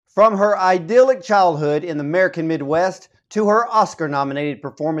From her idyllic childhood in the American Midwest to her Oscar-nominated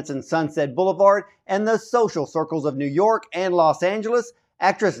performance in Sunset Boulevard and the social circles of New York and Los Angeles,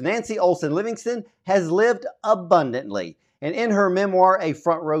 actress Nancy Olson Livingston has lived abundantly. And in her memoir, A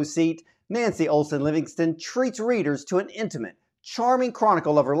Front Row Seat, Nancy Olson Livingston treats readers to an intimate, charming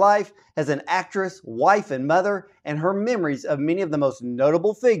chronicle of her life as an actress, wife, and mother, and her memories of many of the most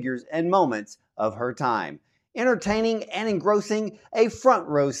notable figures and moments of her time. Entertaining and engrossing, A Front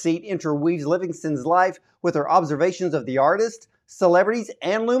Row Seat interweaves Livingston's life with her observations of the artists, celebrities,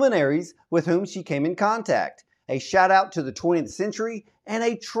 and luminaries with whom she came in contact. A shout out to the 20th century and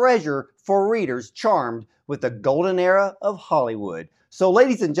a treasure for readers charmed with the golden era of Hollywood. So,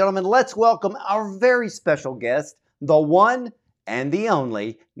 ladies and gentlemen, let's welcome our very special guest, the one and the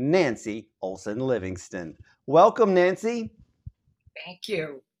only Nancy Olson Livingston. Welcome, Nancy. Thank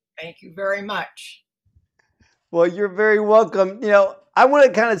you. Thank you very much. Well, you're very welcome. I want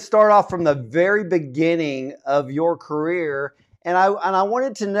to kind of start off from the very beginning of your career, and I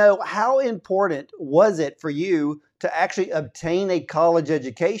wanted to know, how important was it for you to actually obtain a college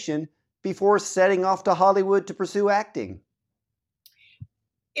education before setting off to Hollywood to pursue acting?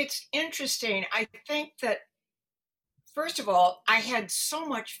 It's interesting. I think that, first of all, I had so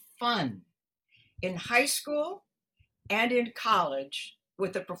much fun in high school and in college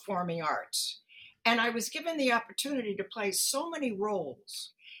with the performing arts. And I was given the opportunity to play so many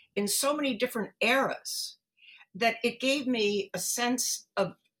roles in so many different eras that it gave me a sense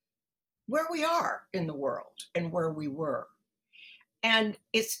of where we are in the world and where we were. And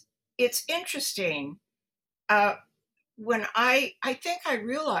it's interesting. When I think I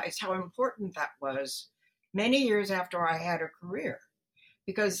realized how important that was many years after I had a career,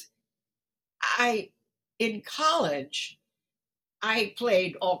 because in college, I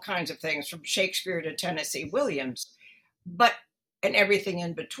played all kinds of things from Shakespeare to Tennessee Williams, and everything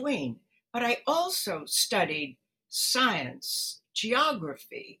in between. But I also studied science,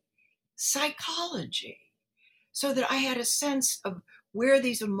 geography, psychology, so that I had a sense of where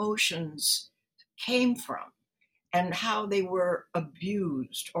these emotions came from and how they were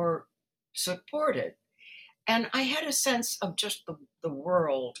abused or supported. And I had a sense of just the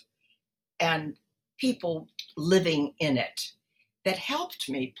world and people living in it that helped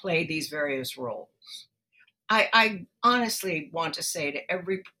me play these various roles. I honestly want to say to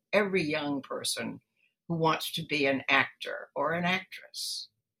every young person who wants to be an actor or an actress,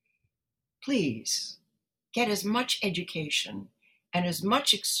 please get as much education and as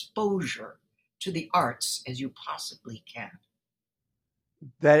much exposure to the arts as you possibly can.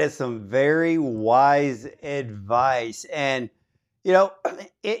 That is some very wise advice. And,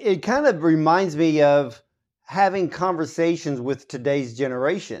 it kind of reminds me of having conversations with today's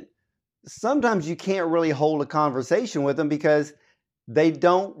generation. Sometimes you can't really hold a conversation with them because they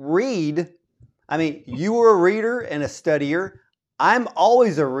don't read. I mean, you were a reader and a studier. I'm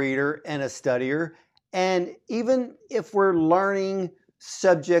always a reader and a studier. And even if we're learning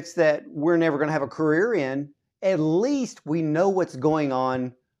subjects that we're never going to have a career in, at least we know what's going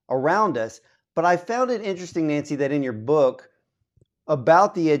on around us. But I found it interesting, Nancy, that in your book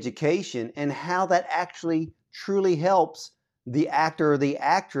about the education and how that actually truly helps the actor or the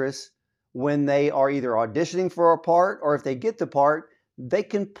actress when they are either auditioning for a part, or if they get the part, they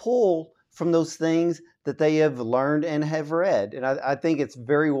can pull from those things that they have learned and have read. And I think it's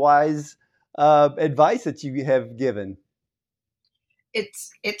very wise advice that you have given.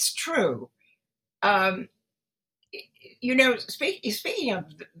 It's true. Speaking of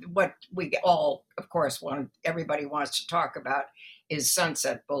what we all, of course, everybody wants to talk about is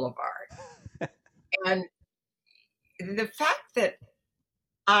Sunset Boulevard. And the fact that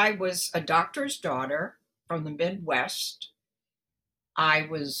I was a doctor's daughter from the Midwest, I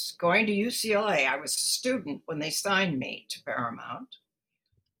was going to UCLA. I was a student when they signed me to Paramount.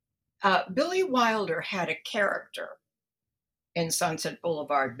 Billy Wilder had a character in Sunset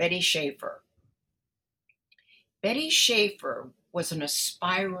Boulevard, Betty Schaefer. Betty Schaefer was an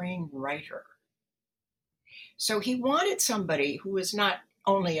aspiring writer. So he wanted somebody who was not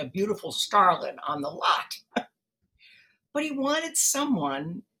only a beautiful starlet on the lot, but he wanted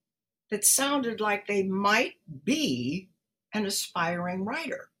someone that sounded like they might be an aspiring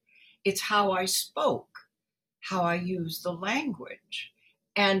writer. It's how I spoke, how I used the language.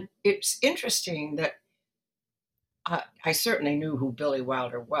 And it's interesting that I certainly knew who Billy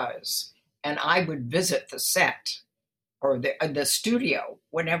Wilder was, and I would visit the set or the studio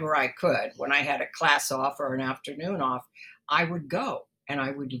whenever I could. When I had a class off or an afternoon off, I would go and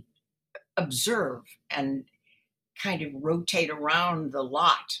I would observe and kind of rotate around the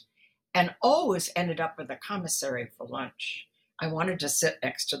lot, and always ended up with a commissary for lunch. I wanted to sit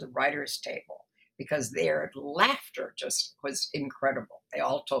next to the writer's table because their laughter just was incredible. They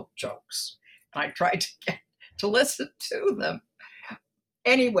all told jokes. And I tried to get to listen to them.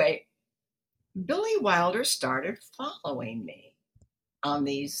 Anyway, Billy Wilder started following me on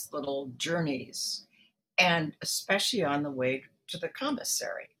these little journeys, and especially on the way to the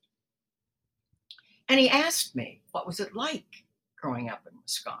commissary. And he asked me, what was it like growing up in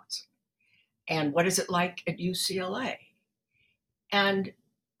Wisconsin? And what is it like at UCLA? And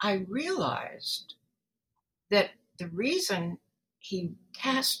I realized that the reason he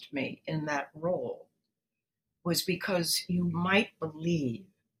cast me in that role was because you might believe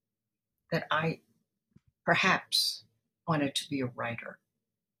that I perhaps wanted to be a writer.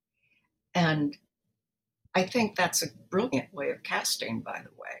 And I think that's a brilliant way of casting, by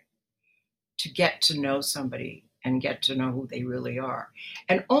the way, to get to know somebody and get to know who they really are.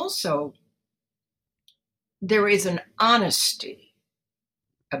 And also, there is an honesty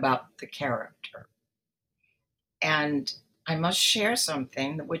about the character. And I must share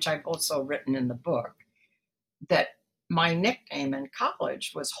something, which I've also written in the book, that my nickname in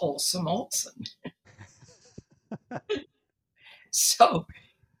college was Wholesome Olson. So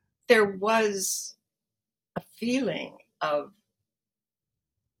there was a feeling of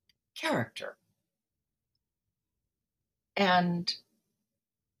character. And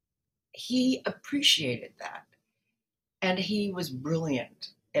he appreciated that. And he was brilliant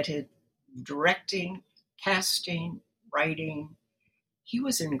at his directing, casting, writing. He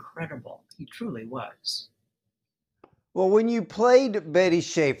was incredible. He truly was. Well, when you played Betty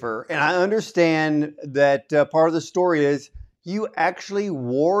Schaefer, and I understand that part of the story is you actually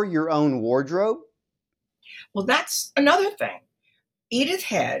wore your own wardrobe. Well, that's another thing. Edith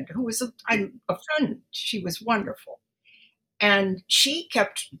Head, who was a friend, she was wonderful. And she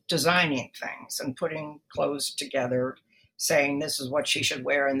kept designing things and putting clothes together, saying this is what she should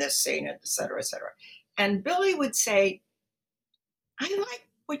wear in this scene, et cetera, et cetera. And Billy would say, I like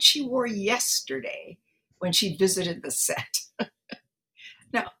what she wore yesterday when she visited the set.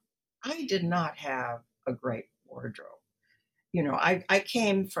 Now, I did not have a great wardrobe. You know, I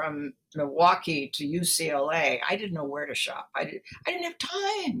came from Milwaukee to UCLA. I didn't know where to shop. I didn't have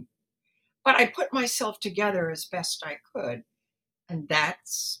time. But I put myself together as best I could. And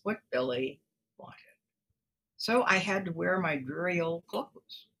that's what Billy wanted. So I had to wear my dreary old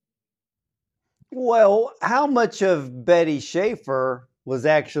clothes. Well, how much of Betty Schaefer was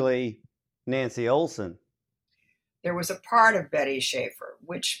actually Nancy Olson? There was a part of Betty Schaefer,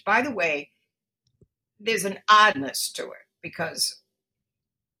 which, by the way, there's an oddness to it because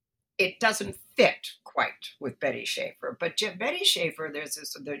it doesn't fit quite with Betty Schaefer. But Betty Schaefer, there's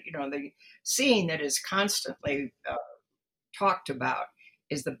this, the scene that is constantly talked about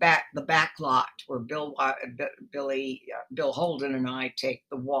is the back lot where Bill Holden and I take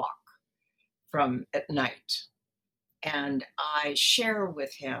the walk from at night, and I share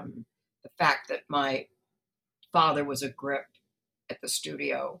with him the fact that my father was a grip at the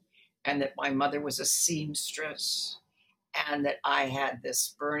studio, and that my mother was a seamstress, and that I had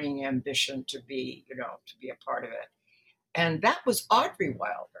this burning ambition to be a part of it. And that was Audrey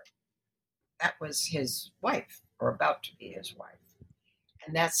Wilder. That was his wife, or about to be his wife.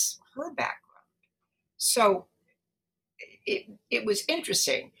 And that's her background. So it was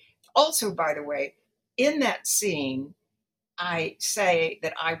interesting. Also, by the way, in that scene, I say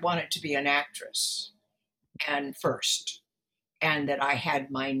that I wanted to be an actress and first, and that I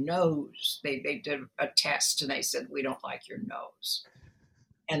had my nose. They did a test and they said, we don't like your nose.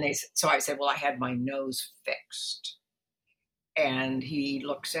 And so I said, well, I had my nose fixed. And he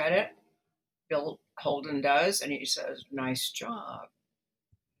looks at it, Bill Holden does, and he says, nice job.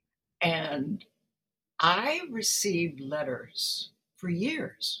 And I received letters for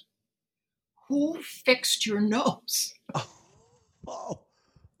years. Who fixed your nose?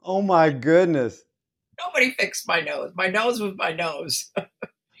 Oh my goodness. Nobody fixed my nose. My nose was my nose.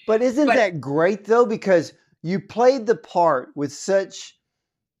 But isn't that great though? Because you played the part with such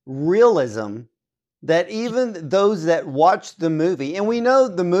realism that even those that watched the movie, and we know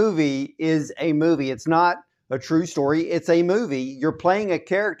the movie is a movie, it's not a true story, it's a movie, you're playing a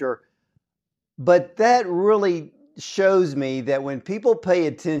character, but that really shows me that when people pay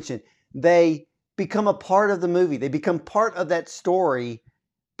attention, they become a part of the movie, they become part of that story,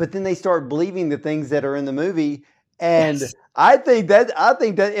 but then they start believing the things that are in the movie. And yes. I think that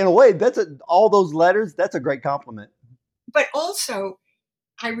in a way, all those letters, that's a great compliment. But also,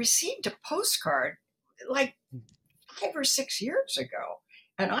 I received a postcard like 5 or 6 years ago,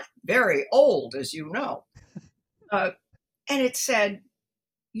 and I'm very old, as you know. And it said,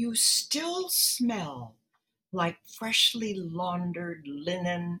 you still smell like freshly laundered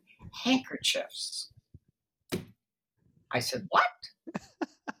linen handkerchiefs. I said, what?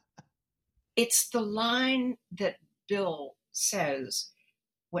 It's the line that Bill says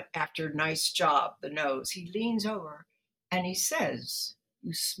after nice job, the nose. He leans over and he says,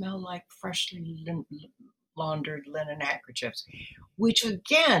 you smell like freshly laundered linen handkerchiefs, which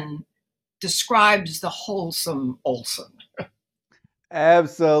again describes the wholesome Olson.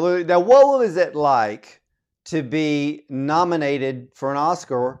 Absolutely. Now, what was it like to be nominated for an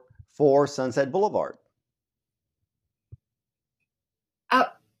Oscar for Sunset Boulevard? Uh,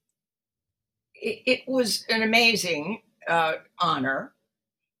 it was an amazing honor.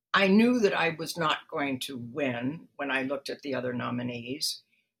 I knew that I was not going to win when I looked at the other nominees,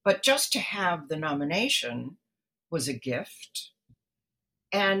 but just to have the nomination was a gift.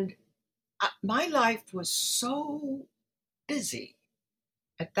 And my life was so busy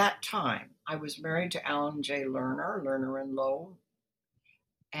at that time. I was married to Alan J. Lerner and Lowe,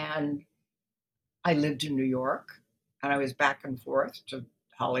 and I lived in New York, and I was back and forth to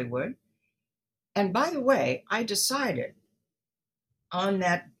Hollywood. And by the way, I decided on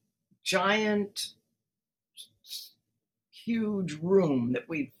that giant, huge room that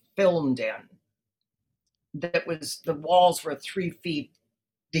we filmed in, that was, the walls were 3 feet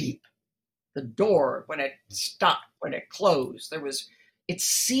deep. The door, when it stopped, when it closed, it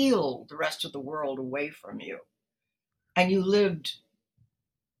sealed the rest of the world away from you. And you lived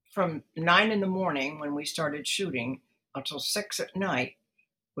from 9 in the morning when we started shooting until 6 at night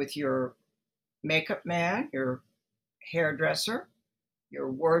with your makeup man, your hairdresser,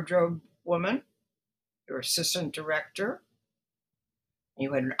 your wardrobe woman, your assistant director.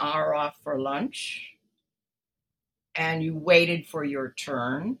 You had an hour off for lunch, and you waited for your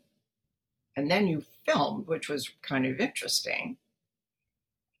turn, and then you filmed, which was kind of interesting.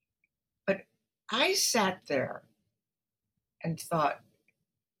 But I sat there and thought,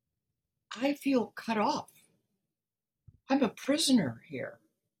 I feel cut off. I'm a prisoner here.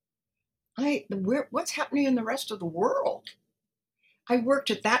 What's happening in the rest of the world? I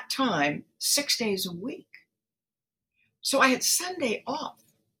worked at that time 6 days a week. So I had Sunday off.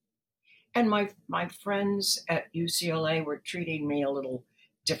 And my friends at UCLA were treating me a little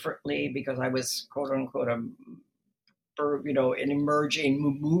differently because I was, quote unquote, an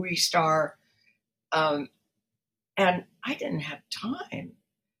emerging movie star. And I didn't have time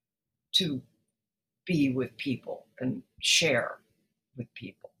to be with people and share with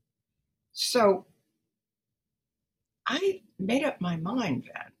people. So I made up my mind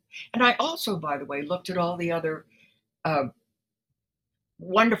then. And I also, by the way, looked at all the other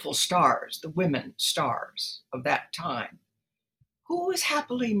wonderful stars, the women stars of that time. Who was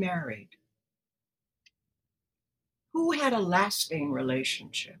happily married? Who had a lasting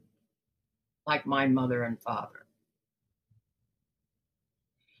relationship like my mother and father?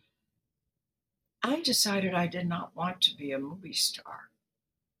 I decided I did not want to be a movie star.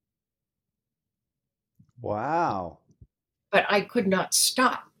 Wow. But I could not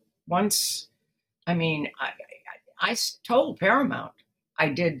stop. Once, I told Paramount I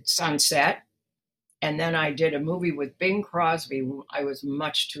did Sunset, and then I did a movie with Bing Crosby, who I was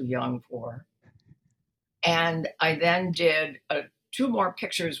much too young for. And I then did 2 more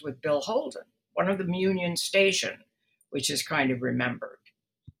pictures with Bill Holden, one of them Union Station, which is kind of remembered.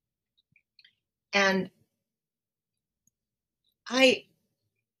 And I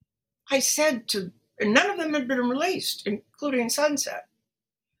said and none of them had been released, including Sunset.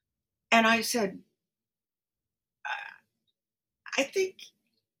 And I said, I think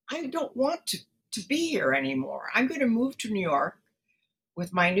I don't want to be here anymore. I'm going to move to New York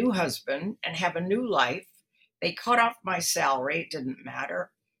with my new husband and have a new life. They cut off my salary. It didn't matter.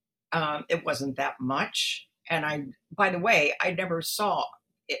 It wasn't that much. And by the way, I never saw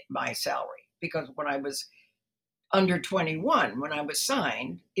my salary, because when I was under 21, when I was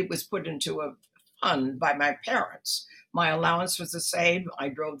signed, it was put into a fund by my parents. My allowance was the same. I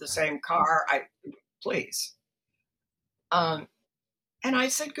drove the same car. Please. And I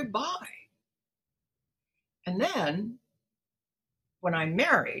said goodbye. And then when I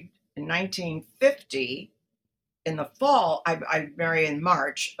married in 1950, in the fall, I married in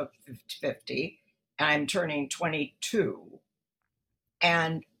March of 50, and I'm turning 22.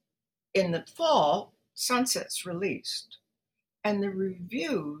 And in the fall, Sunset's released. And the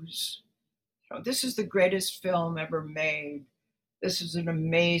reviews, this is the greatest film ever made. This is an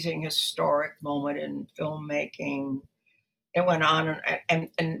amazing historic moment in filmmaking. It went on,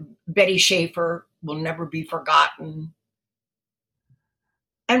 and Betty Schaefer will never be forgotten.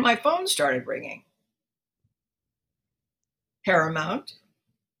 And my phone started ringing. Paramount,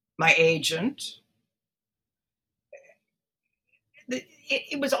 my agent,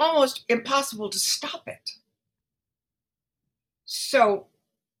 it was almost impossible to stop it. So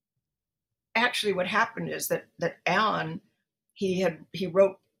actually what happened is that Alan, he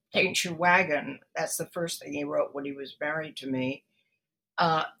wrote Paint Your Wagon. That's the first thing he wrote when he was married to me.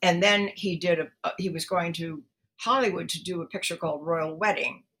 And then he was going to Hollywood to do a picture called Royal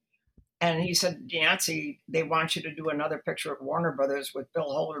Wedding. And he said, Nancy, they want you to do another picture at Warner Brothers with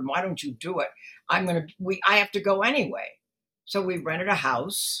Bill Holden. Why don't you do it? I have to go anyway. So we rented a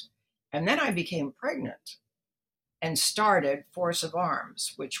house, and then I became pregnant and started Force of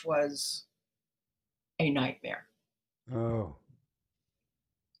Arms, which was a nightmare. Oh.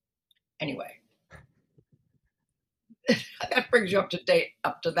 Anyway, that brings you up to date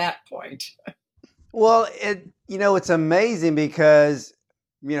up to that point. Well, it's amazing because,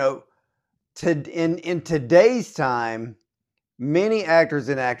 in today's time, many actors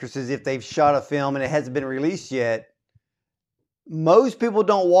and actresses, if they've shot a film and it hasn't been released yet, most people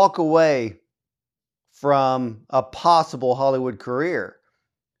don't walk away from a possible Hollywood career.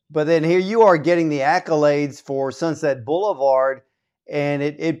 But then here you are getting the accolades for Sunset Boulevard, and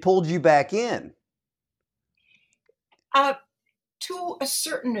it pulled you back in. To a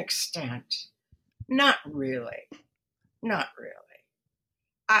certain extent, not really. Not really.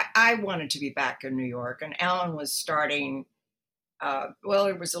 I wanted to be back in New York, and Alan was starting.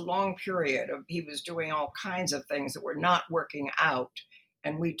 It was a long period of he was doing all kinds of things that were not working out,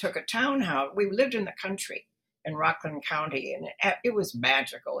 and we took a townhouse. We lived in the country in Rockland County, and it was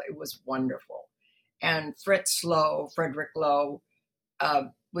magical. It was wonderful. And Frederick Lowe,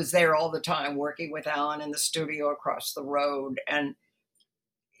 was there all the time working with Alan in the studio across the road. And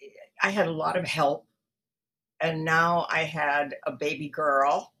I had a lot of help. And now I had a baby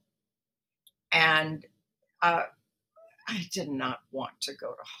girl. And I did not want to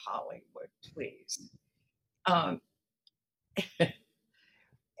go to Hollywood, please.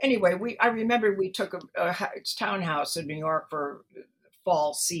 Anyway, I remember we took a townhouse in New York for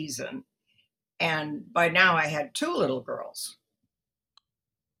fall season. And by now I had 2 little girls.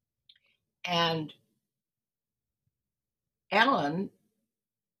 And Alan,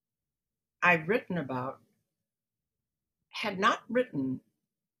 I'd written about, had not written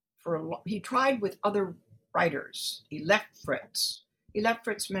he tried with other writers. He left Fritz. He left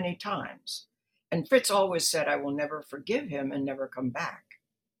Fritz many times. And Fritz always said, I will never forgive him and never come back.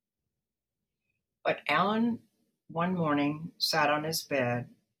 But Alan, one morning, sat on his bed,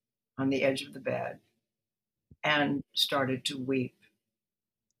 on the edge of the bed, and started to weep.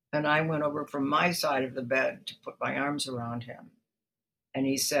 And I went over from my side of the bed to put my arms around him. And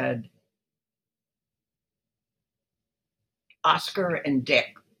he said, Oscar and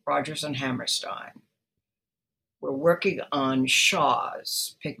Dick, Rogers and Hammerstein, were working on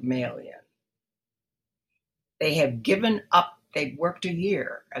Shaw's Pygmalion. They have given up. They'd worked a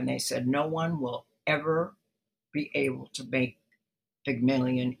year, and they said no one will ever be able to make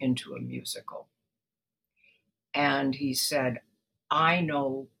Pygmalion into a musical. And he said, I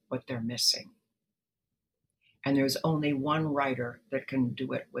know what they're missing. And there's only one writer that can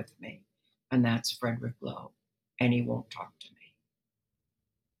do it with me, and that's Frederick Lowe, and he won't talk to me.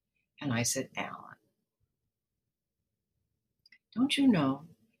 And I said, Alan, don't you know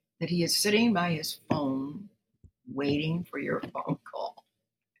that he is sitting by his phone waiting for your phone call?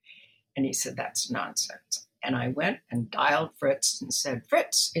 And he said, that's nonsense. And I went and dialed Fritz and said,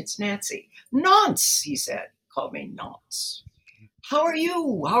 Fritz, it's Nancy. Nance, he said, called me Nance. How are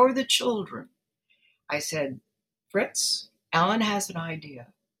you? How are the children? I said, Fritz, Alan has an idea,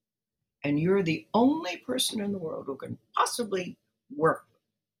 and you're the only person in the world who can possibly work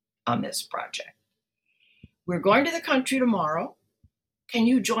on this project. We're going to the country tomorrow. Can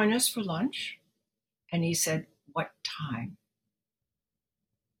you join us for lunch? And he said, what time?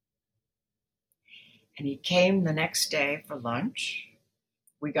 And he came the next day for lunch.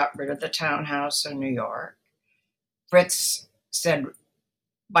 We got rid of the townhouse in New York. Fritz said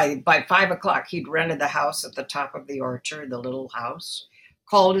by 5 o'clock, he'd rented the house at the top of the orchard, the little house,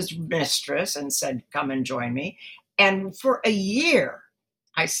 called his mistress and said, come and join me. And for a year,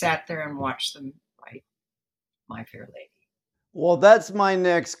 I sat there and watched them write My Fair Lady. Well, that's my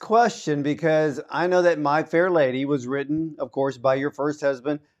next question, because I know that My Fair Lady was written, of course, by your first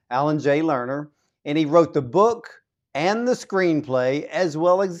husband, Alan J. Lerner, and he wrote the book and the screenplay as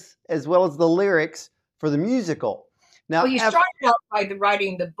well as the lyrics for the musical. Now, he started out by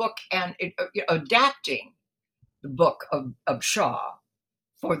writing the book and adapting the book of Shaw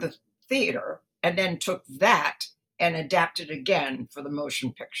for the theater, and then took that and adapted again for the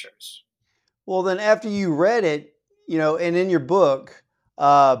motion pictures. Well, then after you read it, and in your book,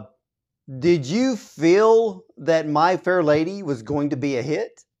 Did you feel that My Fair Lady was going to be a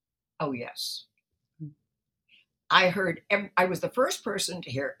hit? Oh, yes. I was the first person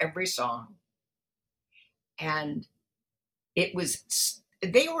to hear every song. And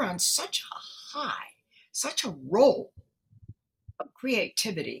they were on such a high, such a roll of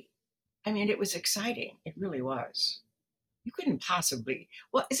creativity. I mean, it was exciting. It really was. You couldn't possibly.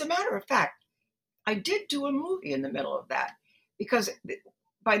 Well, as a matter of fact, I did do a movie in the middle of that because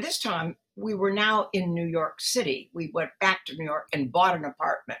by this time we were now in New York City. We went back to New York and bought an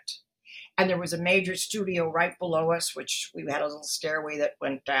apartment. And there was a major studio right below us, which we had a little stairway that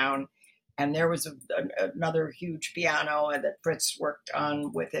went down. And there was another huge piano that Fritz worked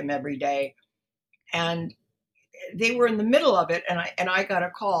on with him every day. And they were in the middle of it. And I got a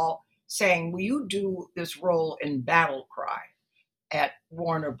call saying, will you do this role in Battle Cry at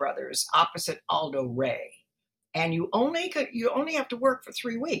Warner Brothers opposite Aldo Ray? And you only have to work for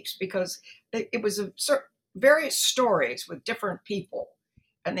 3 weeks because it was various stories with different people.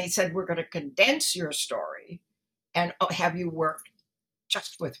 And they said, we're going to condense your story and have you work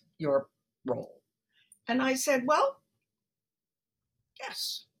just with your role. And I said, well,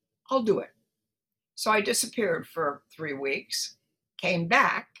 yes, I'll do it. So I disappeared for 3 weeks, came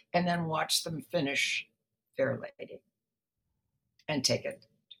back, and then watched them finish Fair Lady and take it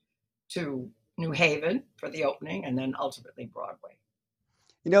to New Haven for the opening and then ultimately Broadway.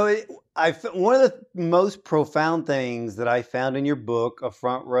 You know, one of the most profound things that I found in your book, A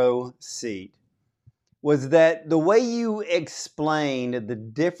Front Row Seat, was that the way you explained the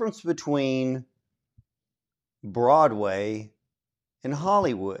difference between Broadway and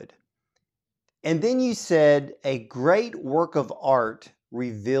Hollywood. And then you said, a great work of art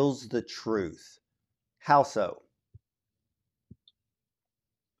reveals the truth. How so?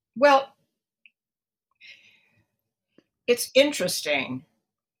 Well, it's interesting.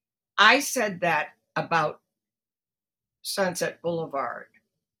 I said that about Sunset Boulevard.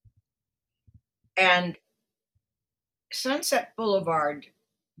 And Sunset Boulevard,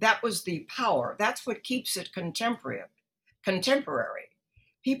 that was the power. That's what keeps it contemporary.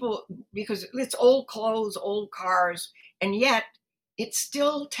 People, because it's old clothes, old cars, and yet it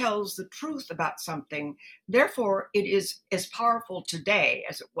still tells the truth about something. Therefore, it is as powerful today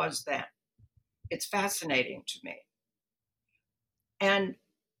as it was then. It's fascinating to me. And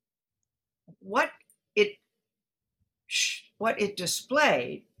what it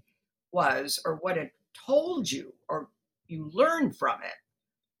displayed was, or what it told you, or you learned from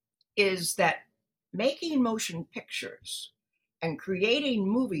it, is that making motion pictures and creating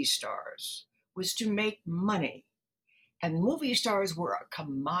movie stars was to make money. And movie stars were a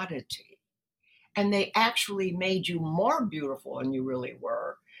commodity. And they actually made you more beautiful than you really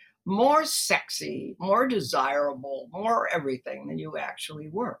were, more sexy, more desirable, more everything than you actually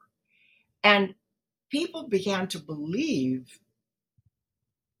were. And people began to believe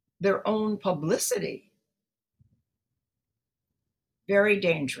their own publicity. Very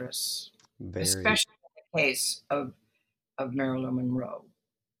dangerous, especially in the case of Marilyn Monroe,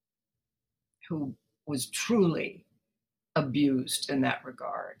 who was truly abused in that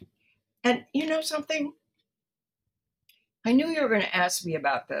regard. And you know something? I knew you were going to ask me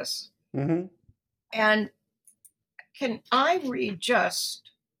about this. Mm-hmm. And can I read just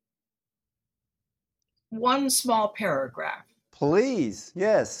one small paragraph? Please,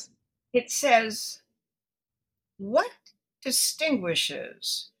 yes. It says, what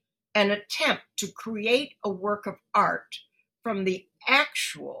distinguishes an attempt to create a work of art from the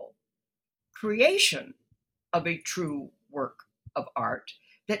actual creation of a true work of art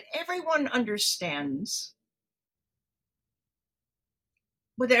that everyone understands?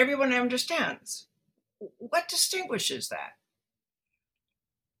 That everyone understands. What distinguishes that?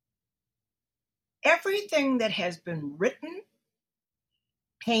 Everything that has been written,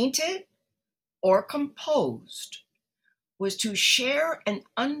 painted, or composed was to share an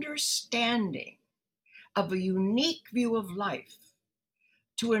understanding of a unique view of life,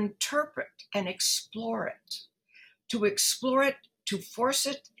 to interpret and explore it, to force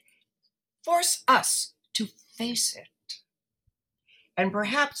us to face it, and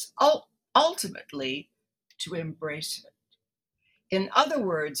perhaps ultimately to embrace it. In other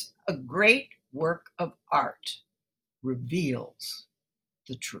words, a great work of art reveals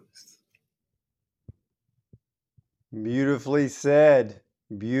the truth. Beautifully said.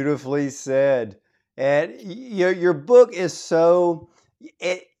 Beautifully said. And your book is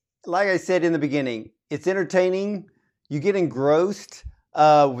like I said in the beginning, it's entertaining. You get engrossed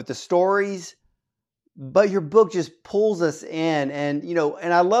with the stories, but your book just pulls us in.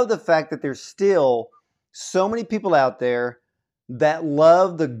 And I love the fact that there's still so many people out there that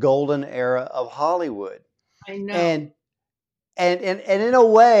love the golden era of Hollywood. I know. And and in a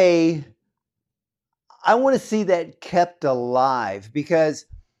way, I want to see that kept alive because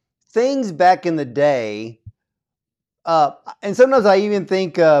things back in the day, and sometimes I even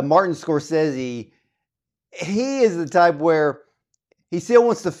think Martin Scorsese, he is the type where he still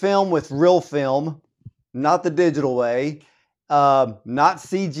wants to film with real film, not the digital way, not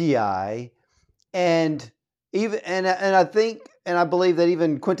CGI, and and I think and I believe that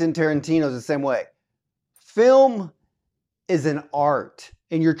even Quentin Tarantino is the same way. Film is an art,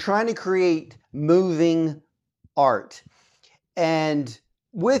 and you're trying to create moving art. And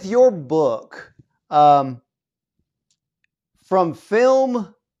with your book, from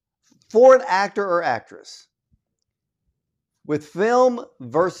film for an actor or actress, with film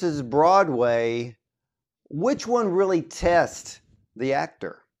versus Broadway, which one really tests the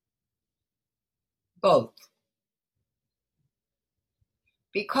actor? Both.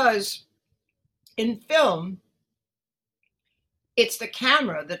 Because in film, it's the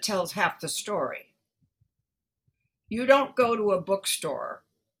camera that tells half the story. You don't go to a bookstore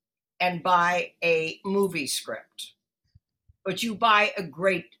and buy a movie script, but you buy a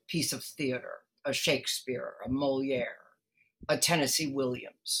great piece of theater, a Shakespeare, a Moliere, a Tennessee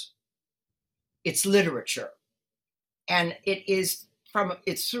Williams. It's literature. And it's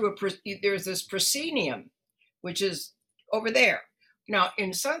through there's this proscenium, which is over there. Now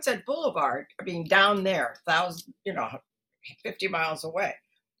in Sunset Boulevard, I mean, down there, 50 miles away,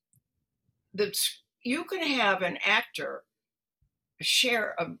 you can have an actor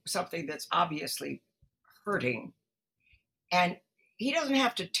share something that's obviously hurting, and he doesn't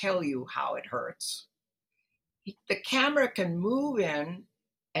have to tell you how it hurts. The camera can move in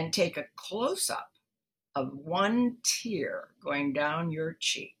and take a close-up of one tear going down your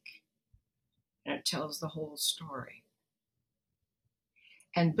cheek, and it tells the whole story.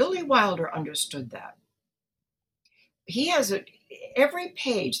 And Billy Wilder understood that. He has every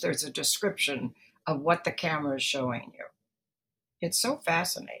page there's a description of what the camera is showing you. It's so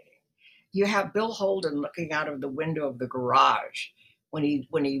fascinating. You have Bill Holden looking out of the window of the garage when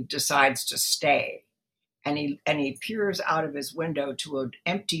he decides to stay, and he peers out of his window to an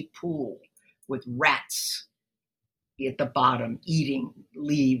empty pool with rats at the bottom eating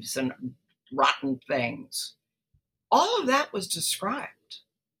leaves and rotten things. All of that was described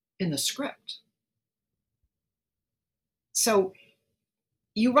in the script. So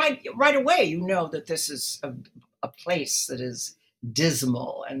you right away, you know that this is a place that is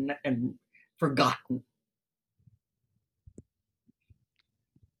dismal and forgotten.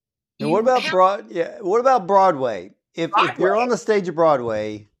 And what about Broadway? If you're on the stage of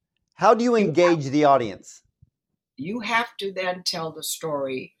Broadway, how do you engage the audience? You have to then tell the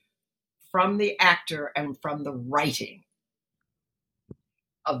story from the actor and from the writing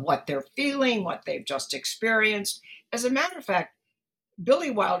of what they're feeling, what they've just experienced. As a matter of fact, Billy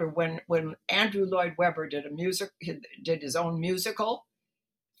Wilder, when Andrew Lloyd Webber did his own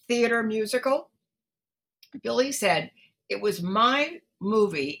theater musical, Billy said, it was my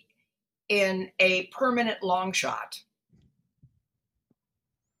movie in a permanent long shot.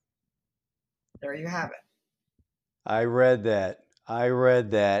 There you have it. I read that.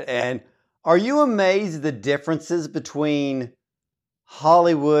 And are you amazed at the differences between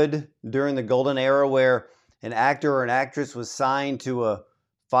Hollywood during the golden era where an actor or an actress was signed to a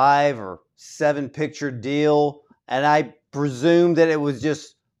 5 or 7 picture deal, and I presume that it was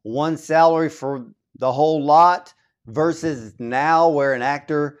just one salary for the whole lot, versus now where an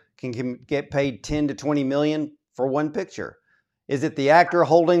actor can get paid 10 to 20 million for one picture? Is it the actor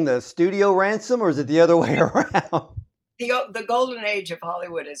holding the studio ransom, or is it the other way around? The golden age of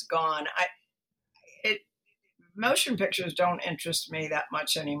Hollywood is gone. Motion pictures don't interest me that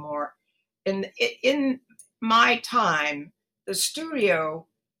much anymore. In my time, the studio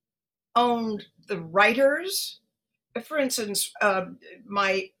owned the writers. For instance,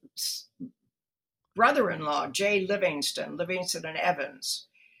 my brother-in-law, Jay Livingston and Evans,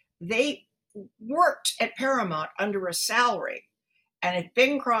 they worked at Paramount under a salary. And if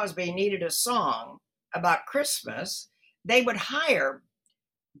Bing Crosby needed a song about Christmas, they would hire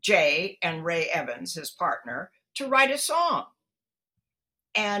Jay and Ray Evans, his partner, to write a song.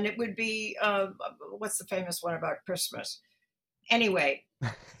 And it would be, what's the famous one about Christmas? Anyway,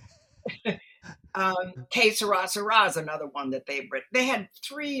 Que Sera Sera is another one that they've written. They had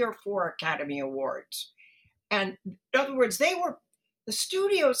 3 or 4 Academy Awards. And in other words, the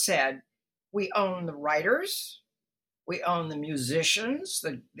studio said, we own the writers, we own the musicians,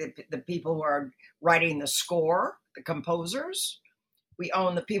 the people who are writing the score, the composers. We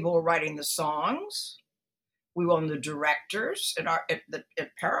own the people who are writing the songs. We owned the directors.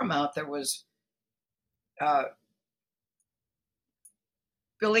 At Paramount, there was uh,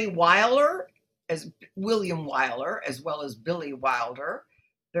 Billy Wilder as William Wyler, as well as Billy Wilder.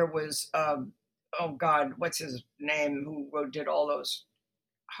 There was oh God, what's his name? Did all those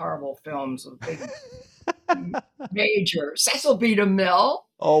horrible films with big major Cecil B. DeMille.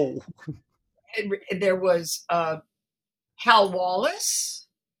 Oh, There was Hal Wallace.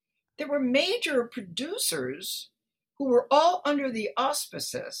 There were major producers who were all under the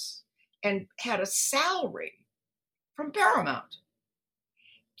auspices and had a salary from Paramount.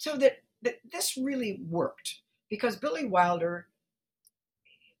 So that this really worked because Billy Wilder,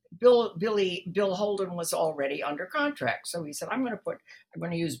 Bill Holden was already under contract. So he said, I'm going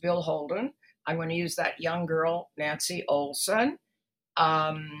to use Bill Holden. I'm going to use that young girl, Nancy Olson,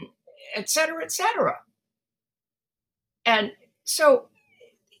 et cetera, et cetera. And so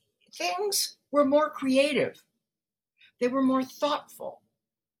things were more creative. They were more thoughtful.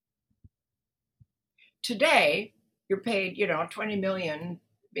 Today, you're paid, 20 million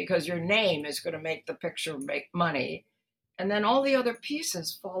because your name is going to make the picture make money. And then all the other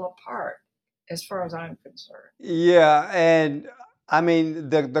pieces fall apart as far as I'm concerned. yeah. And I mean,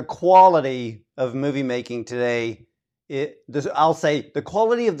 the quality of movie making today, I'll say the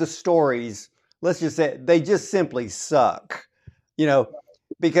quality of the stories, let's just say they just simply suck,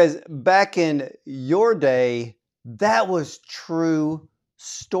 because back in your day, that was true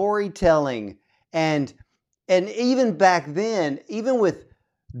storytelling. And even back then, even with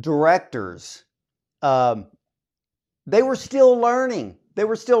directors, they were still learning. They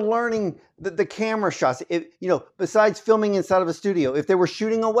were still learning the camera shots. Besides filming inside of a studio, if they were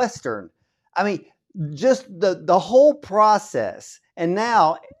shooting a Western, I mean, just the whole process. And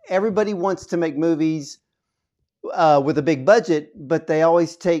now everybody wants to make movies with a big budget, but they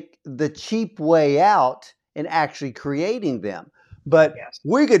always take the cheap way out in actually creating them. But Yes.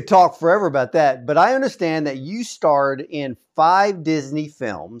 We could talk forever about that. But I understand that you starred in 5 Disney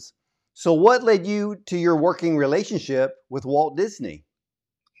films. So what led you to your working relationship with Walt Disney?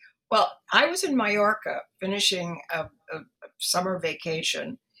 Well, I was in Mallorca finishing a summer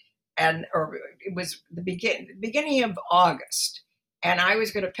vacation, or it was the beginning of August, and I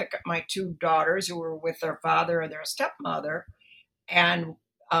was going to pick up my 2 daughters who were with their father and their stepmother, and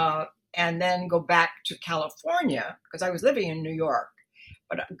then go back to California because I was living in New York,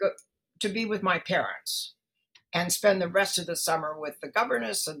 but to be with my parents and spend the rest of the summer with the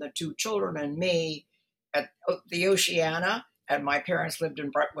governess and the 2 children and me at the Oceana. And my parents lived in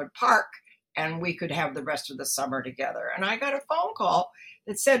Brentwood Park, and we could have the rest of the summer together. And I got a phone call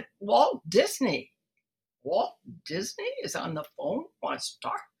that said, Walt Disney is on the phone, wants to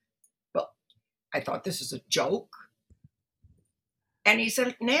talk. Well, I thought this is a joke. And he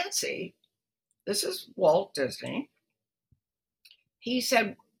said, Nancy, this is Walt Disney. He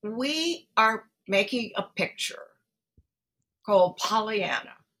said, we are making a picture called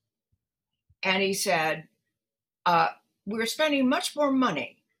Pollyanna. And he said, we're spending much more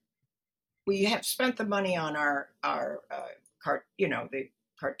money. We have spent the money on our the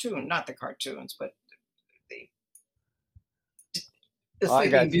cartoon, not the cartoons, but the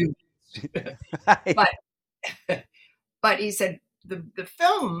Sleeping Beauty. But he said the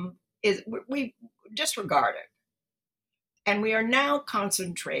film is we disregard it, and we are now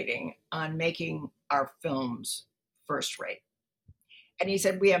concentrating on making our films first rate. And he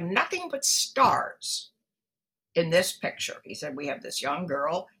said we have nothing but stars in this picture. He said, we have this young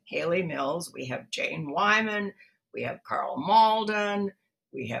girl, Haley Mills, we have Jane Wyman, we have Carl Malden,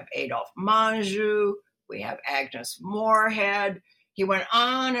 we have Adolphe Menjou, we have Agnes Moorehead. He went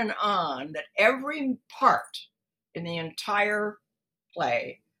on and on that every part in the entire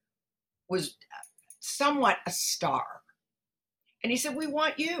play was somewhat a star. And he said, we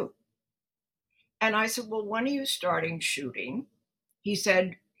want you. And I said, well, when are you starting shooting? He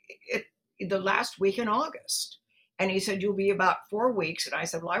said, the last week in August. And he said, you'll be about 4 weeks. And I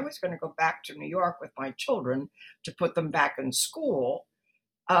said, well, I was going to go back to New York with my children to put them back in school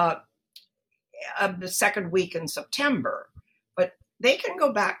the second week in September. But they can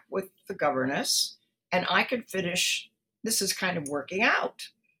go back with the governess and I could finish. This is kind of working out.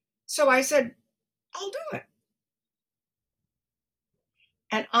 So I said, I'll do it.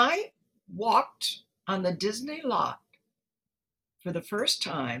 And I walked on the Disney lot for the first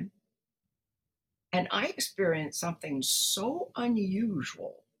time. And I experienced something so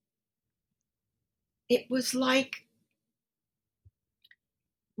unusual. It was like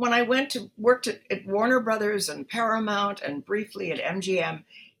when I worked at Warner Brothers and Paramount and briefly at MGM,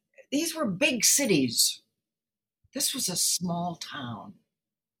 these were big cities. This was a small town.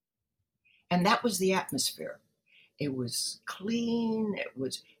 And that was the atmosphere. It was clean.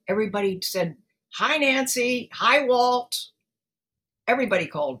 Everybody said, "Hi, Nancy. Hi, Walt." Everybody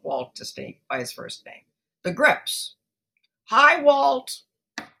called Walt Disney by his first name. The Grips. "Hi, Walt."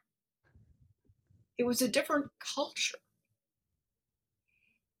 It was a different culture.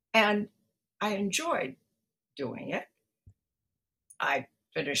 And I enjoyed doing it. I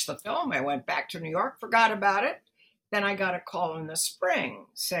finished the film. I went back to New York, forgot about it. Then I got a call in the spring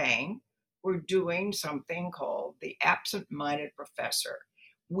saying, "We're doing something called The Absent-Minded Professor.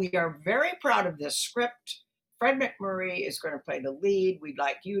 We are very proud of this script. Fred McMurray is going to play the lead. We'd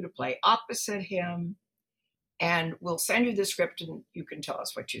like you to play opposite him. And we'll send you the script and you can tell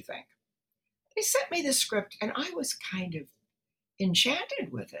us what you think." They sent me the script and I was kind of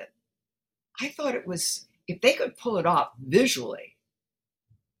enchanted with it. I thought it was, if they could pull it off visually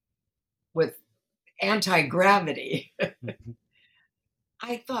with anti-gravity,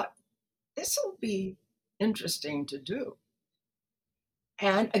 I thought this will be interesting to do.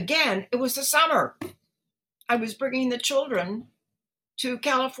 And again, it was the summer. I was bringing the children to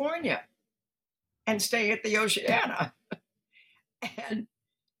California and staying at the Oceana. And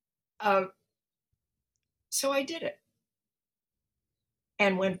so I did it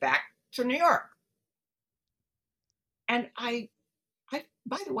and went back to New York. And I,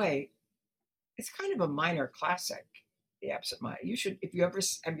 by the way, it's kind of a minor classic, The Absent Minded. You should, if you ever,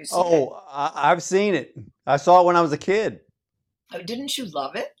 have you seen it? I've seen it. I saw it when I was a kid. Oh, didn't you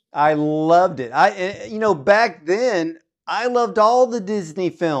love it? I loved it. Back then, I loved all the Disney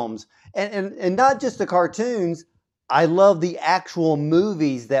films, and not just the cartoons. I love the actual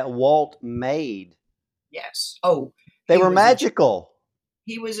movies that Walt made. Yes. Oh, they were magical.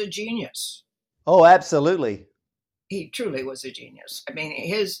 He was a genius. Oh, absolutely. He truly was a genius. I mean,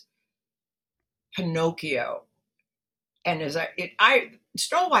 his Pinocchio, and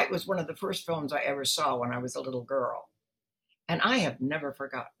Snow White was one of the first films I ever saw when I was a little girl, and I have never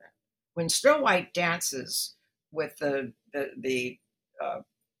forgotten it. When Snow White dances with the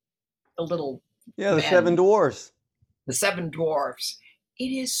little the men, seven dwarfs, the seven dwarfs, it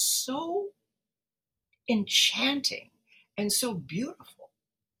is so enchanting and so beautiful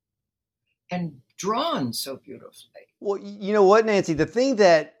and drawn so beautifully. Well, you know what, Nancy, the thing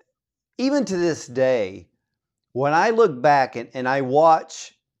that even to this day, when I look back and I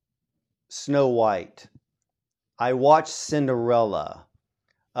watch Snow White, I watch Cinderella,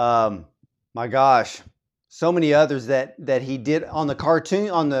 my gosh, so many others that he did on the cartoon,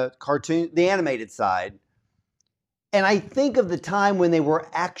 the animated side. And I think of the time when they were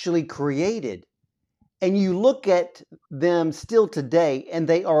actually created. And you look at them still today, and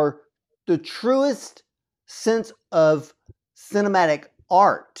they are the truest sense of cinematic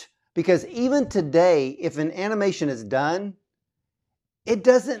art. Because even today, if an animation is done, it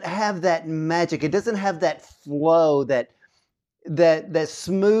doesn't have that magic. It doesn't have that flow, that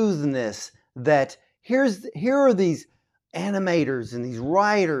smoothness. That here are these animators and these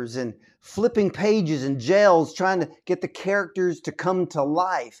writers and flipping pages and gels trying to get the characters to come to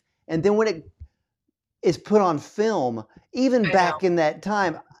life. And then when it is put on film, even back in that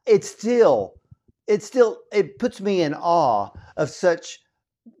time, it puts me in awe of such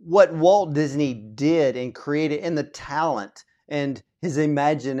what Walt Disney did and created, and the talent and his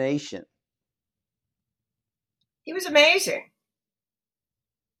imagination. He was amazing.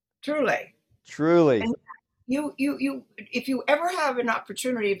 Truly. And you if you ever have an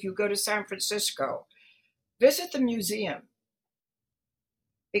opportunity, if you go to San Francisco, visit the museum,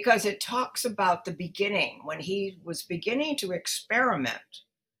 because it talks about the beginning when he was beginning to experiment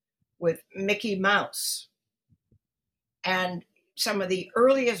with Mickey Mouse and some of the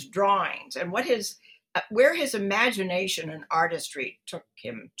earliest drawings and where his imagination and artistry took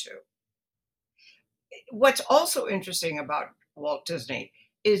him to. What's also interesting about Walt Disney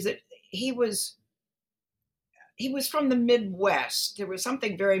is that he was from the Midwest. There was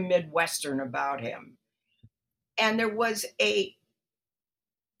something very Midwestern about him. And there was a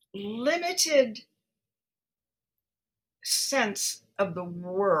limited sense of the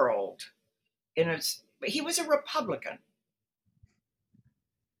world he was a Republican,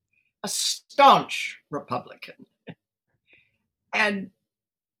 a staunch Republican. And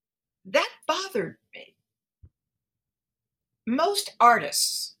that bothered me. Most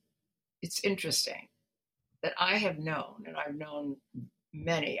artists, it's interesting, that I have known, and I've known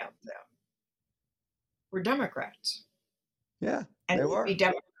many of them, were Democrats. Yeah, and they were. Be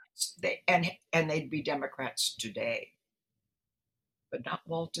Democrats. And they'd be Democrats today, but not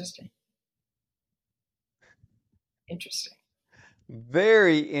Walt Disney. Interesting.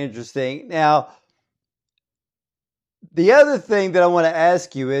 Very interesting. Now, The other thing that I want to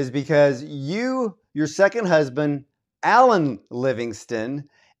ask you is because your second husband, Alan Livingston,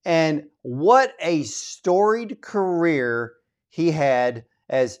 and what a storied career he had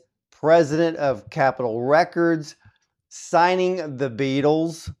as president of Capitol Records, signing the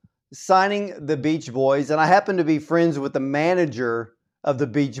Beatles, signing the Beach Boys. And I happen to be friends with the manager of the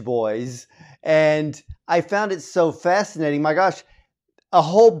Beach Boys. And I found it so fascinating. My gosh, a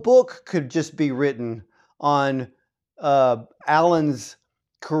whole book could just be written on Alan's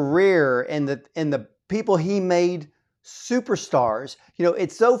career and the people he made superstars. You know,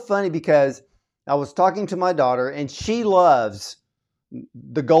 it's so funny because I was talking to my daughter and she loves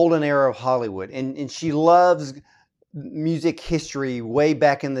the golden era of Hollywood and she loves music history way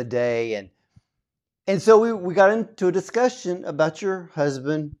back in the day and so we got into a discussion about your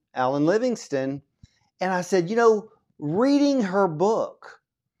husband Alan Livingston and I said, you know, reading her book,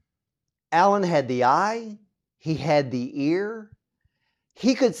 Alan had the eye, he had the ear,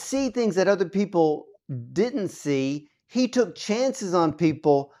 he could see things that other people didn't see. He took chances on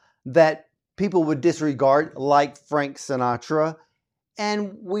people that people would disregard, like Frank Sinatra.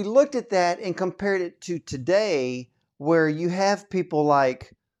 And we looked at that and compared it to today, where you have people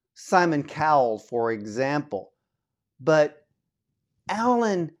like Simon Cowell, for example. But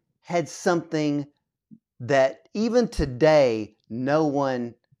Alan had something that even today no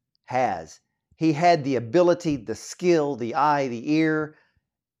one has. He had the ability, the skill, the eye, the ear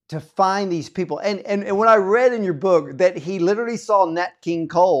to find these people. And when I read in your book that he literally saw Nat King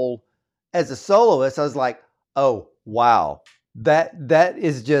Cole as a soloist, I was like, oh, wow. That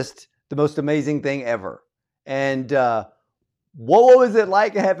is just the most amazing thing ever. And what was it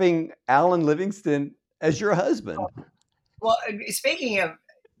like having Alan Livingston as your husband? Well, speaking of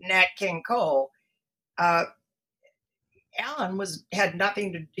Nat King Cole, uh, Alan had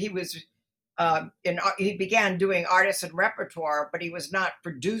nothing to. He was he began doing artists and repertoire, but he was not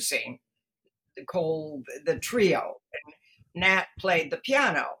producing the Cole the trio. And Nat played the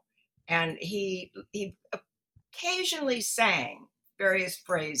piano, and he occasionally sang various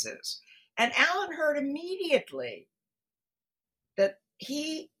phrases. And Alan heard immediately that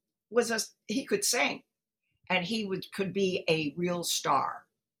he could sing, and could be a real star.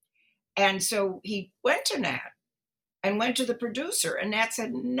 And so he went to Nat and went to the producer, and Nat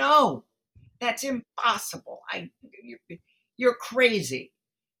said, "No, that's impossible. You're crazy."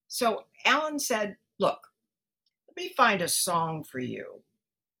 So Alan said, "Look, let me find a song for you,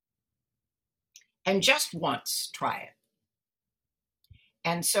 and just once try it."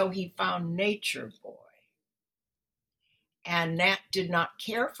 And so he found Nature Boy, and Nat did not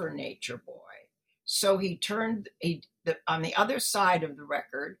care for Nature Boy, so on the other side of the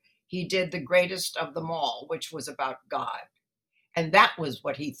record. He did The Greatest of Them All, which was about God. And that was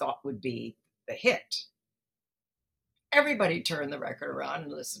what he thought would be the hit. Everybody turned the record around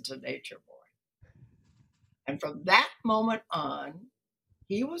and listened to Nature Boy. And from that moment on,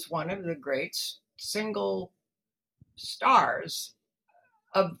 he was one of the great single stars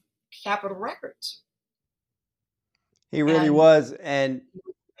of Capitol Records. He really was, and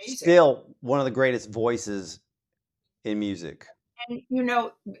amazing. Still one of the greatest voices in music. And you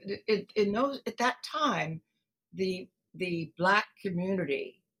know, at that time, the Black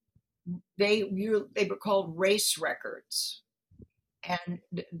community, they were called race records, and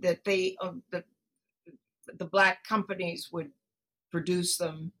that the Black companies would produce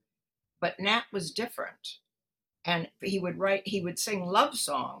them, but Nat was different, and he would sing love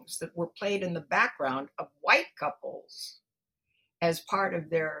songs that were played in the background of white couples as part of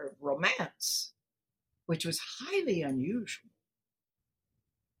their romance, which was highly unusual,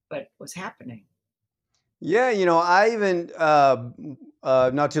 but was happening. Yeah, you know, I even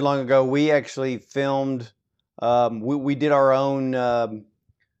not too long ago we actually filmed. We did our own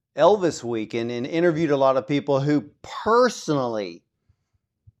Elvis week and interviewed a lot of people who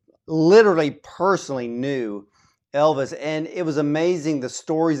literally personally knew Elvis, and it was amazing the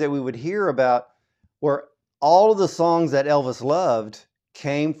stories that we would hear about where all of the songs that Elvis loved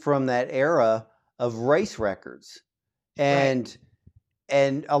came from that era of race records. And Right.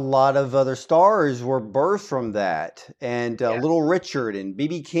 and a lot of other stars were birthed from that, and Yeah. Little Richard and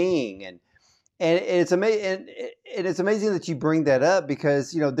BB King, and it's amazing, and it's amazing that you bring that up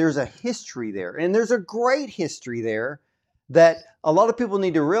because you know there's a history there, and there's a great history there that a lot of people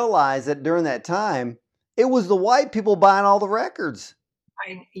need to realize that during that time it was the white people buying all the records.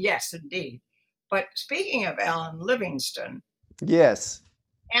 Yes, indeed. But speaking of Alan Livingston, Yes.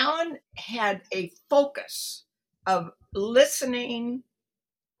 Alan had a focus of listening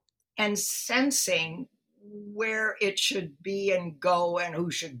and sensing where it should be and go and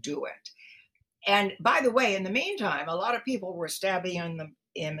who should do it. And by the way, in the meantime, a lot of people were stabbing him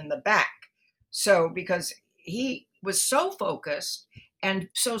in the back. So, because he was so focused and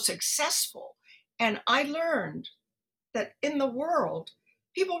so successful. And I learned that in the world,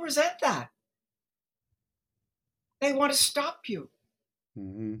 people resent that. They want to stop you,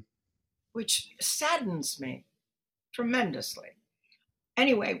 Mm-hmm. which saddens me tremendously.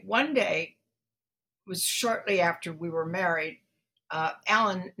 Anyway, one day, it was shortly after we were married,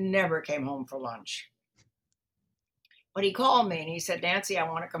 Alan never came home for lunch. But he called me and he said, Nancy, I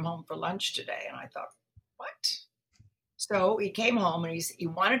want to come home for lunch today. And I thought, what? So he came home and he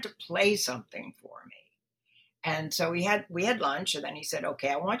wanted to play something for me. And so we had lunch, and then he said, okay,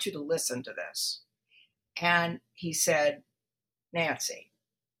 I want you to listen to this. And he said, Nancy,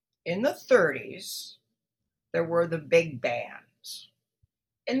 in the 30s, there were the big bands.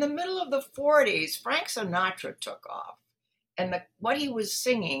 In the middle of the 40s, Frank Sinatra took off, and what he was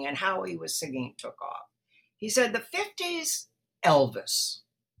singing and how he was singing took off. He said the 50s, Elvis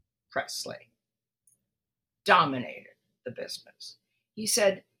Presley dominated the business. He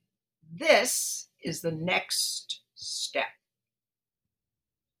said, this is the next step.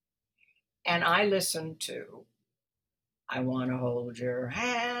 And I listened to, I want to hold your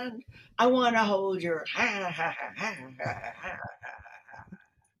hand. I want to hold your hand.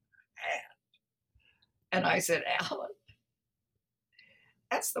 And I said, Alan,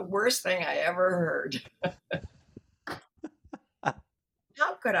 that's the worst thing I ever heard.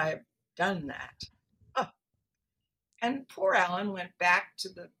 How could I have done that? Oh. And poor Alan went back to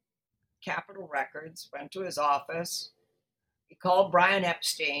the Capitol Records, went to his office. He called Brian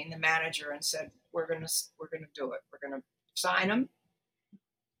Epstein, the manager, and said, we're gonna do it. We're gonna sign him.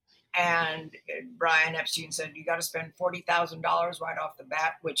 And Brian Epstein said, you got to spend $40,000 right off the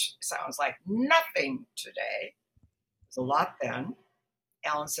bat, which sounds like nothing today. It's a lot then.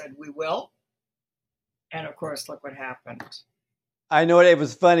 Alan said, we will. And of course, look what happened. I know it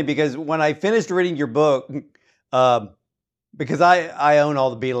was funny because when I finished reading your book, because I own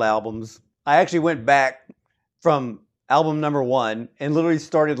all the Beatle albums, I actually went back from album number 1 and literally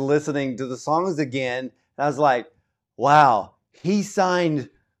started listening to the songs again. And I was like, wow, he signed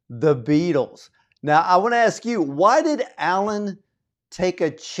the Beatles. Now, I want to ask you, why did Alan take a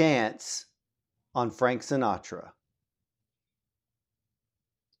chance on Frank Sinatra?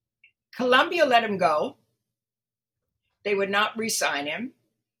 Columbia let him go. They would not re-sign him.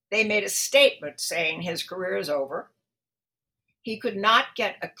 They made a statement saying his career is over. He could not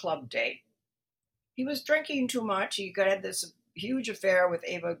get a club date. He was drinking too much. He had this huge affair with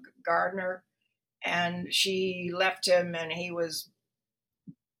Ava Gardner, and she left him, and he was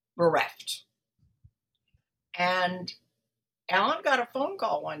bereft. And Alan got a phone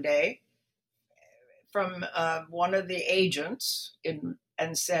call one day from one of the agents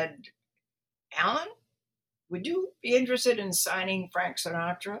and said, Alan, would you be interested in signing Frank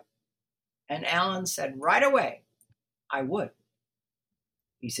Sinatra? And Alan said, right away, I would.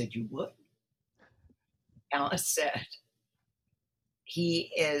 He said, you would? Alan said,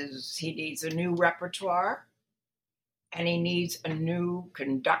 he needs a new repertoire, and he needs a new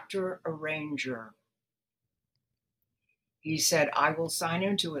conductor arranger. He said, I will sign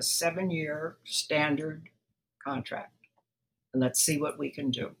him to a 7-year standard contract, and let's see what we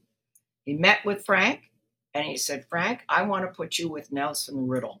can do. He met with Frank, and he said, Frank, I want to put you with Nelson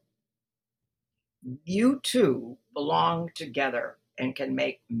Riddle. You two belong together and can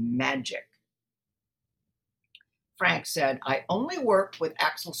make magic. Frank said, I only worked with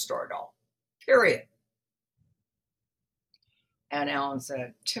Axel Stordahl, period. And Alan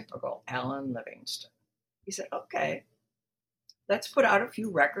said, typical Alan Livingston. He said, okay, let's put out a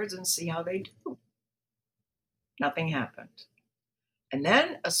few records and see how they do. Nothing happened. And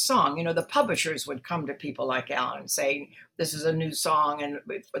then a song, the publishers would come to people like Alan saying, this is a new song and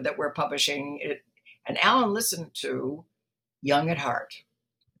that we're publishing it. And Alan listened to Young at Heart.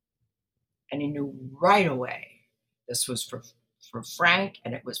 And he knew right away this was for Frank,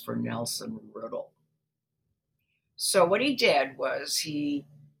 and it was for Nelson Riddle. So what he did was he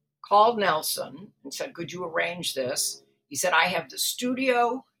called Nelson and said, could you arrange this? He said, I have the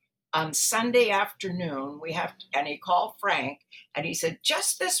studio on Sunday afternoon. And he called Frank and he said,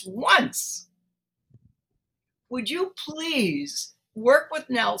 just this once, would you please work with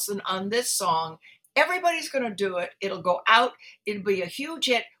Nelson on this song? Everybody's going to do it. It'll go out. It'll be a huge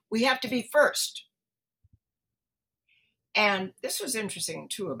hit. We have to be first. And this was interesting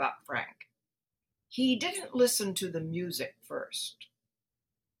too about Frank. He didn't listen to the music first.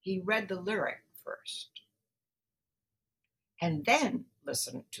 He read the lyric first. And then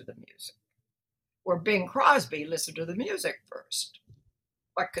listened to the music. Where Bing Crosby listened to the music first.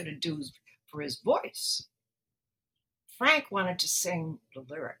 What could it do for his voice. Frank wanted to sing the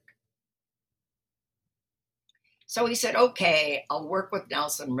lyric. So he said, okay, I'll work with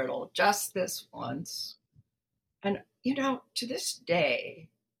Nelson Riddle just this once. And, to this day,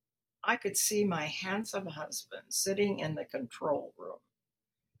 I could see my handsome husband sitting in the control room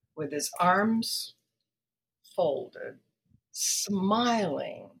with his arms folded,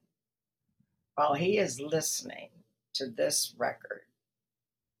 smiling while he is listening to this record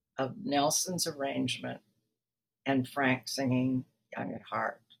of Nelson's arrangement and Frank singing Young at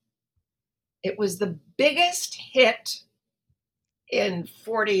Heart. It was the biggest hit in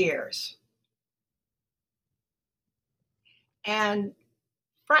 40 years. And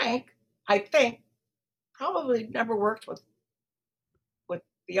Frank, I think, probably never worked with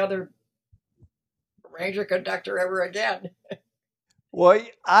the other arranger conductor ever again. Well,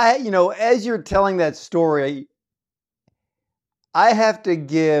 as you're telling that story, I have to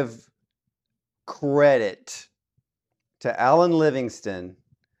give credit to Alan Livingston,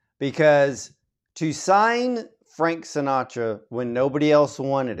 because to sign Frank Sinatra when nobody else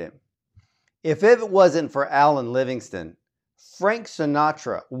wanted him, if it wasn't for Alan Livingston, Frank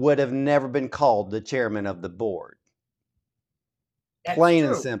Sinatra would have never been called the chairman of the board. That's plain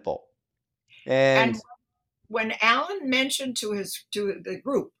true. and simple. And when Alan mentioned to the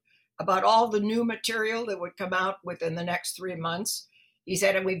group about all the new material that would come out within the next 3 months, he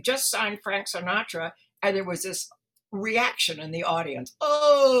said, and we've just signed Frank Sinatra, and there was this reaction in the audience.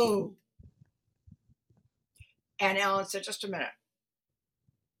 Oh! And Alan said, just a minute.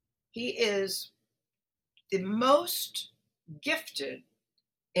 He is the most gifted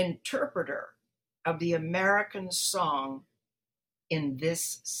interpreter of the American song in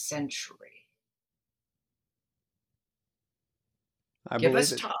this century. Give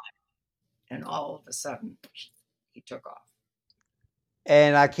us time. And all of a sudden, he took off.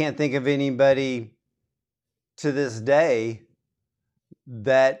 And I can't think of anybody to this day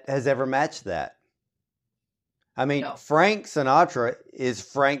that has ever matched that. I mean, no. Frank Sinatra is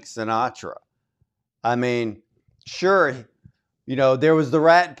Frank Sinatra. I mean, sure, there was the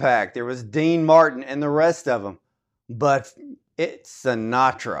Rat Pack, there was Dean Martin and the rest of them, but it's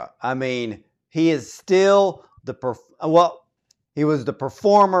Sinatra. I mean, he is still he was the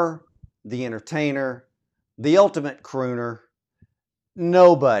performer, the entertainer, the ultimate crooner.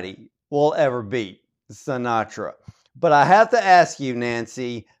 Nobody will ever beat Sinatra. But I have to ask you,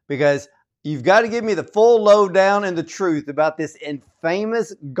 Nancy, because you've got to give me the full lowdown and the truth about this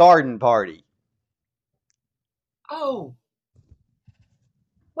infamous garden party. Oh.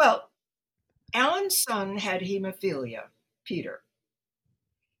 Well, Alan's son had hemophilia, Peter.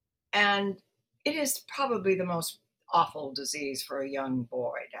 And it is probably the most awful disease for a young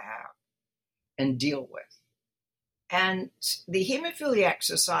boy to have and deal with. And the Hemophiliac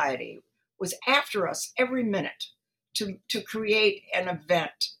Society was after us every minute to create an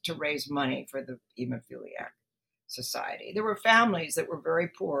event to raise money for the Hemophiliac Society. There were families that were very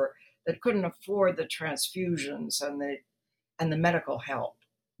poor that couldn't afford the transfusions and the medical help.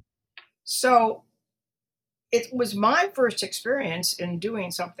 So it was my first experience in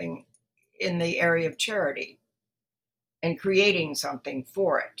doing something in the area of charity and creating something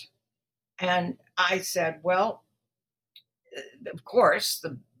for it. And I said, well, of course,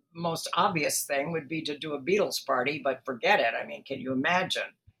 the most obvious thing would be to do a Beatles party, but forget it. I mean, can you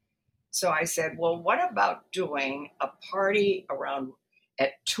imagine? So I said, well, what about doing a party around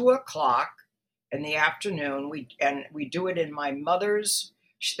at 2:00 in the afternoon? We do it in my mother's.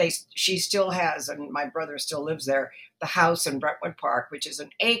 She still has, and my brother still lives there, the house in Brentwood Park, which is an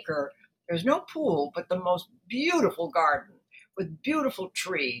acre. There's no pool, but the most beautiful garden with beautiful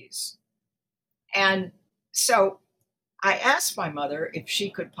trees. And so I asked my mother if she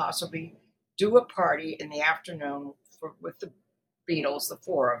could possibly do a party in the afternoon with the Beatles, the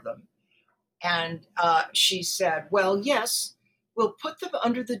 4 of them. And she said, well, yes, we'll put them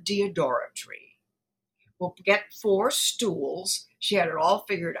under the deodora tree. We'll get 4 stools. She had it all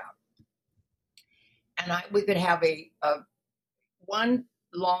figured out. And we could have a one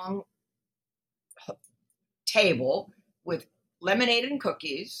long table with lemonade and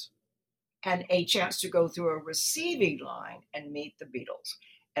cookies and a chance to go through a receiving line and meet the Beatles.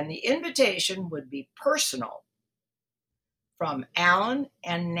 And the invitation would be personal from Alan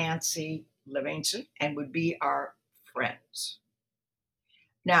and Nancy Livingston and would be our friends.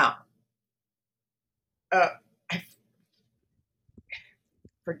 Now, I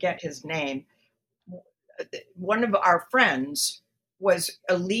forget his name. One of our friends was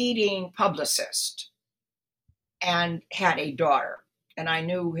a leading publicist and had a daughter. And I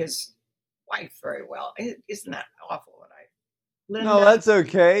knew his wife very well. Isn't that awful? No, Linda. that's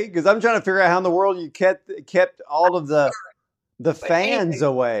okay because I'm trying to figure out how in the world you kept all of the But fans anyway,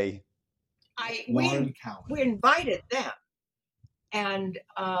 away. I Lauren Cowan. we invited them, and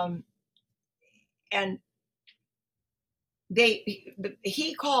and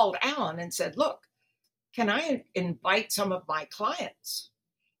he called Alan and said, "Look, can I invite some of my clients?"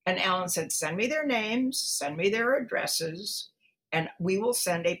 And Alan said, "Send me their names, send me their addresses, and we will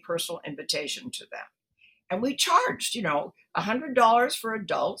send a personal invitation to them." And we charged, $100 for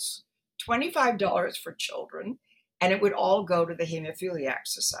adults, $25 for children, and it would all go to the Hemophiliac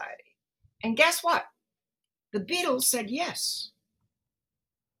Society. And guess what? The Beatles said yes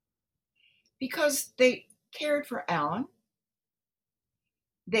because they cared for Alan.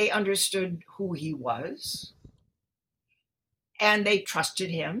 They understood who he was, and they trusted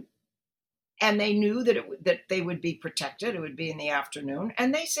him, and they knew that they would be protected. It would be in the afternoon,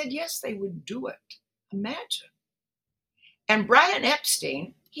 and they said yes, they would do it. Imagine. And Brian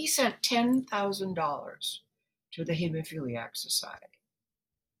Epstein, he sent $10,000 to the Hemophiliac Society.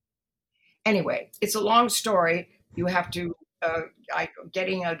 Anyway, it's a long story. You have to,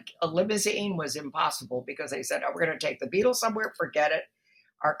 getting a limousine was impossible because they said, "Oh, we're going to take the Beatles somewhere, forget it.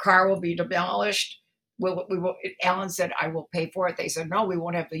 Our car will be demolished. We will. Alan said, "I will pay for it." They said, "No, we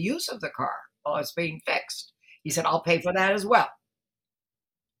won't have the use of the car while it's being fixed." He said, "I'll pay for that as well."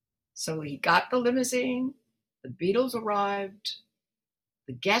 So he got the limousine. The Beatles arrived.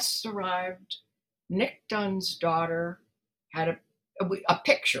 The guests arrived. Nick Dunn's daughter had a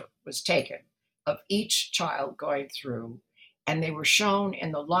picture was taken of each child going through, and they were shown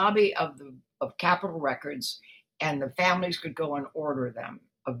in the lobby of Capitol Records, and the families could go and order them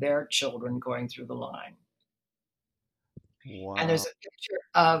of their children going through the line. Wow. And there's a picture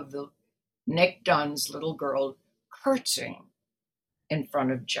of the Nick Dunn's little girl curtsying in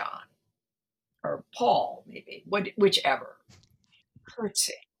front of John or Paul, maybe, whichever,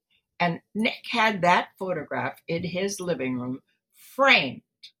 curtsying. And Nick had that photograph in his living room framed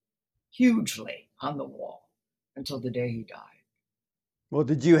hugely on the wall until the day he died. Well,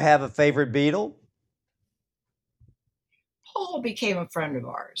 did you have a favorite Beatle? Paul became a friend of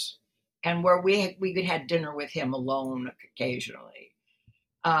ours, and where we could have dinner with him alone occasionally.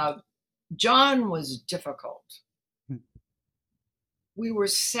 John was difficult. We were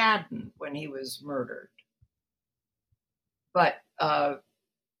saddened when he was murdered, but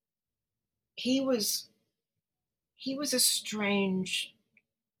he was a strange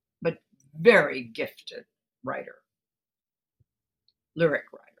but very gifted writer, lyric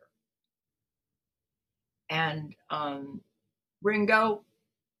writer. And Ringo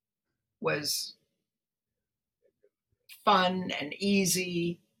was fun and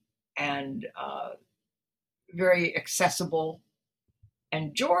easy and very accessible.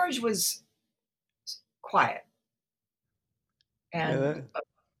 And George was quiet and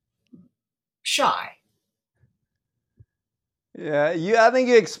shy. Yeah, I think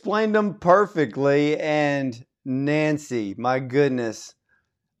you explained them perfectly. And Nancy, my goodness,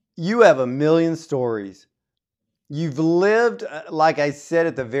 you have a million stories. You've lived, like I said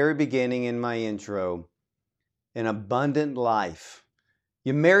at the very beginning in my intro, an abundant life.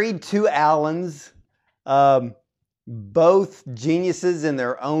 You married two Allens, both geniuses in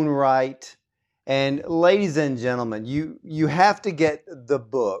their own right. And ladies and gentlemen, you have to get the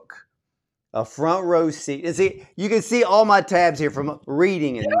book, A Front Row Seat. And see, you can see all my tabs here from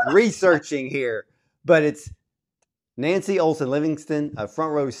reading and researching here. But it's Nancy Olson, Livingston, A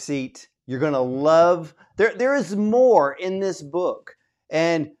Front Row Seat. You're going to love. There is more in this book.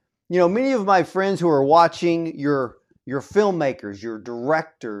 And, many of my friends who are watching, your filmmakers, your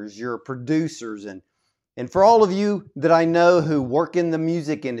directors, your producers, and for all of you that I know who work in the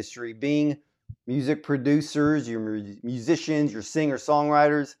music industry, being music producers, your musicians, your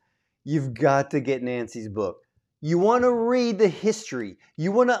singer-songwriters, you've got to get Nancy's book. You want to read the history.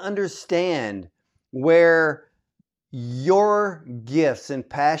 You want to understand where your gifts and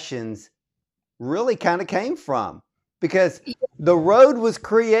passions really kind of came from, because the road was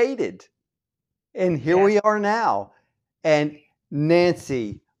created and here we are now. And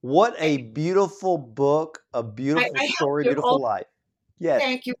Nancy, what a beautiful book, a beautiful story, beautiful life. Yes.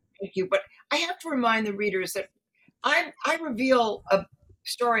 Thank you. But I have to remind the readers that I reveal a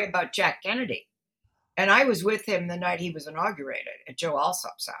story about Jack Kennedy, and I was with him the night he was inaugurated at Joe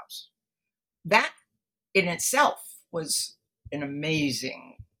Alsop's house. That in itself was an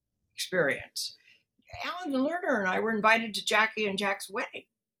amazing experience. Alan Lerner and I were invited to Jackie and Jack's wedding,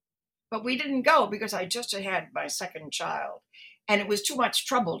 but we didn't go because I just had my second child, and it was too much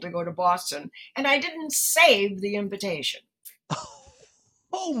trouble to go to Boston, and I didn't save the invitation.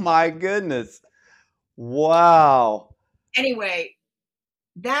 Oh my goodness. Wow. Anyway,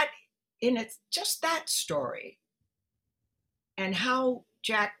 that in it's just that story and how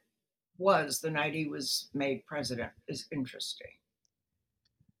Jack was the night he was made president is interesting.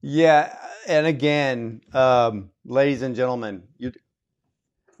 Yeah, and again, ladies and gentlemen,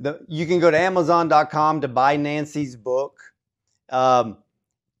 you can go to Amazon.com to buy Nancy's book. It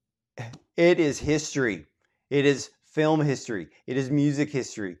is history. It is film history. It is music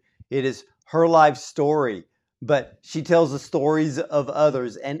history. It is her life story. But she tells the stories of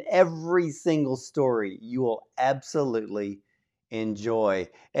others, and every single story you will absolutely enjoy.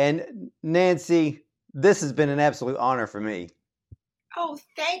 And Nancy, this has been an absolute honor for me. Oh,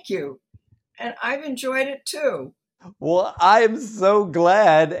 thank you. And I've enjoyed it too. Well, I am so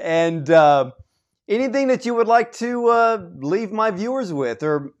glad. And anything that you would like to leave my viewers with,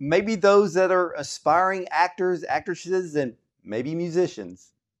 or maybe those that are aspiring actors, actresses, and maybe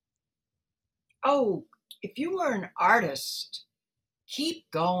musicians? Oh, if you are an artist,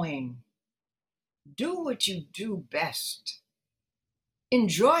 keep going. Do what you do best.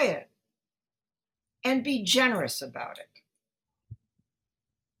 Enjoy it. And be generous about it.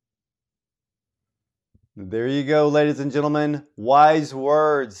 There you go, ladies and gentlemen. Wise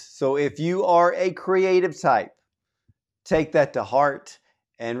words. So if you are a creative type, take that to heart.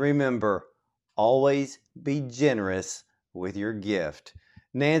 And remember, always be generous with your gift.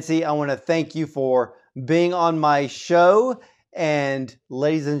 Nancy, I want to thank you for being on my show. And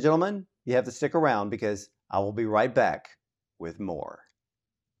ladies and gentlemen, you have to stick around because I will be right back with more.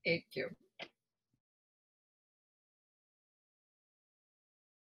 Thank you.